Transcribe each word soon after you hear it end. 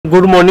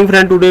Good morning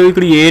friend, today we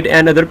create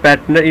another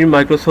pattern in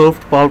Microsoft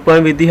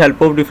PowerPoint with the help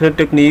of different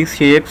techniques,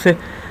 shapes.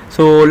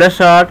 So let's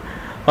start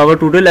our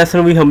today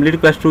lesson. We humbly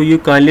request to you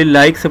kindly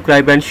like,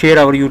 subscribe and share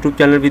our YouTube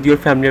channel with your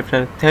family and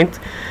friends. Thanks.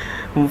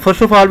 First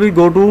of all, we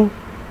go to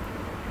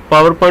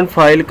PowerPoint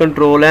file,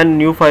 control and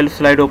new file,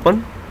 slide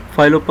open,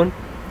 file open,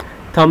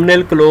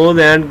 thumbnail close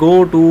and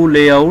go to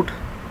layout,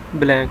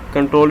 blank,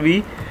 control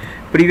V,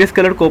 previous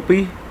color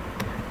copy,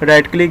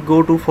 right click,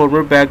 go to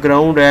format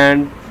background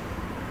and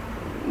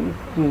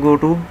go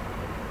to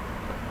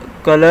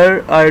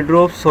color,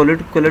 eyedrop, solid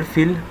color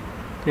fill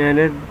and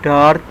a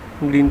dark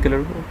green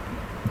color.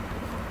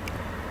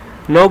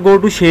 Now go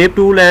to shape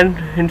tool and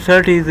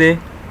insert is a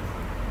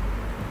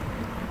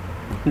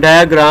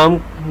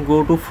diagram.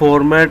 Go to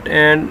format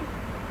and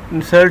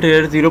insert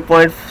here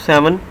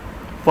 0.7,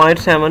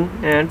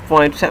 0.7 and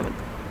 0.7.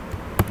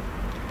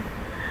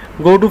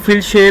 Go to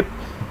fill shape,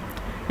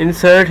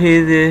 insert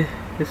is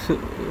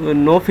a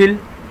no fill,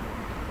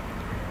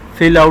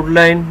 fill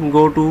outline,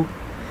 go to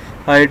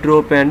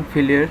eyedrop and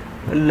fill here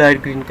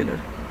light green color.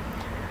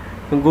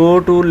 Go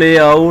to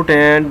layout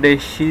and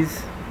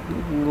dashes,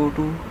 go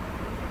to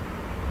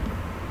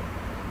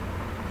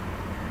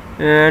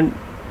and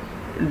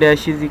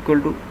dash is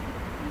equal to.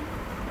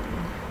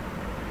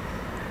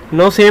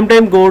 Now same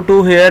time go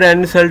to here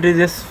and insert is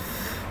this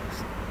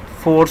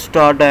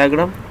 4-star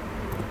diagram,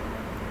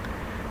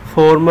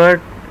 format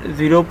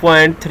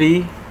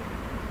 0.3,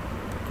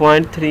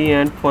 0.3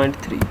 and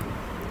 0.3.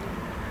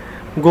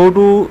 Go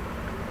to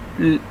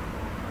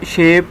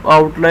shape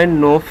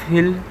outline, no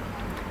fill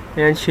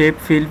and shape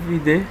fill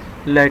with a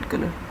light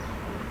color,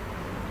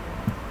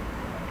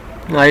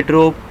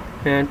 eyedrop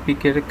and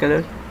pick a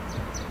color.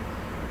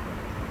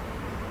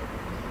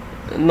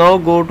 Now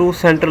go to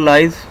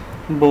centralize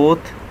both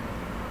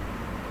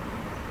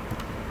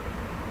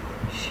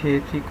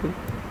shapes equal,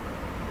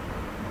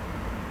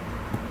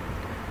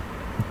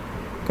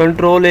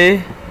 control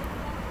A,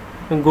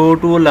 go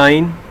to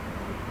align,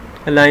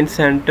 align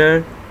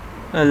center,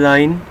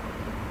 align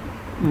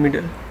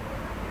middle,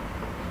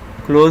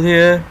 close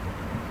here,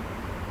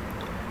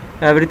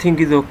 everything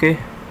is okay,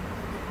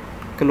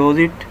 close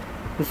it,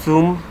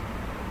 zoom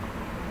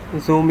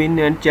in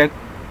and check,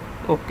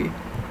 okay,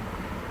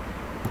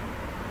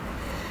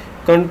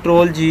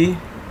 control G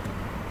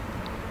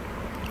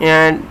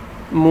and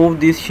move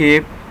this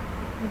shape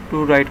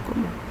to right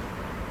corner,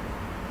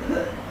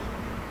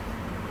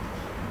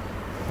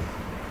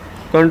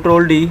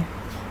 control D,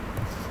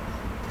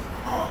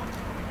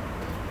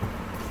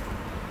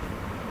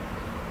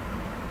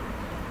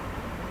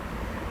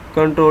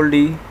 control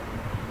D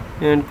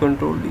and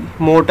control D,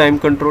 more time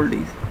control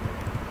D,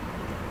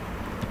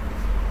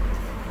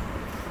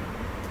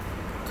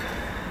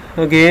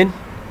 again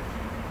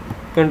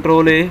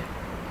control A,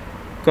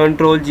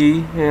 control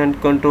G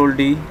and control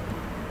D,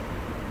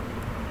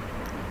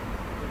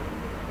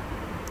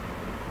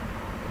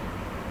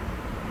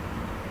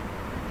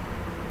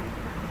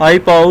 I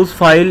pause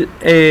file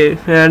A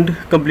and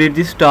complete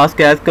this task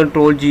as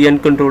control G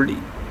and control D.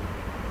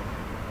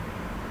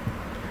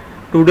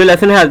 Today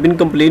lesson has been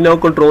complete. Now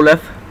control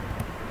F.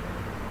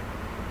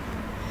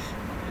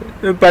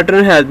 The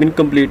pattern has been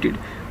completed.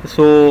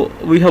 So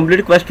we humbly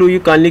request to you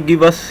kindly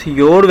give us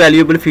your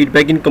valuable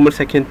feedback in comment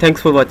section.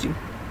 Thanks for watching.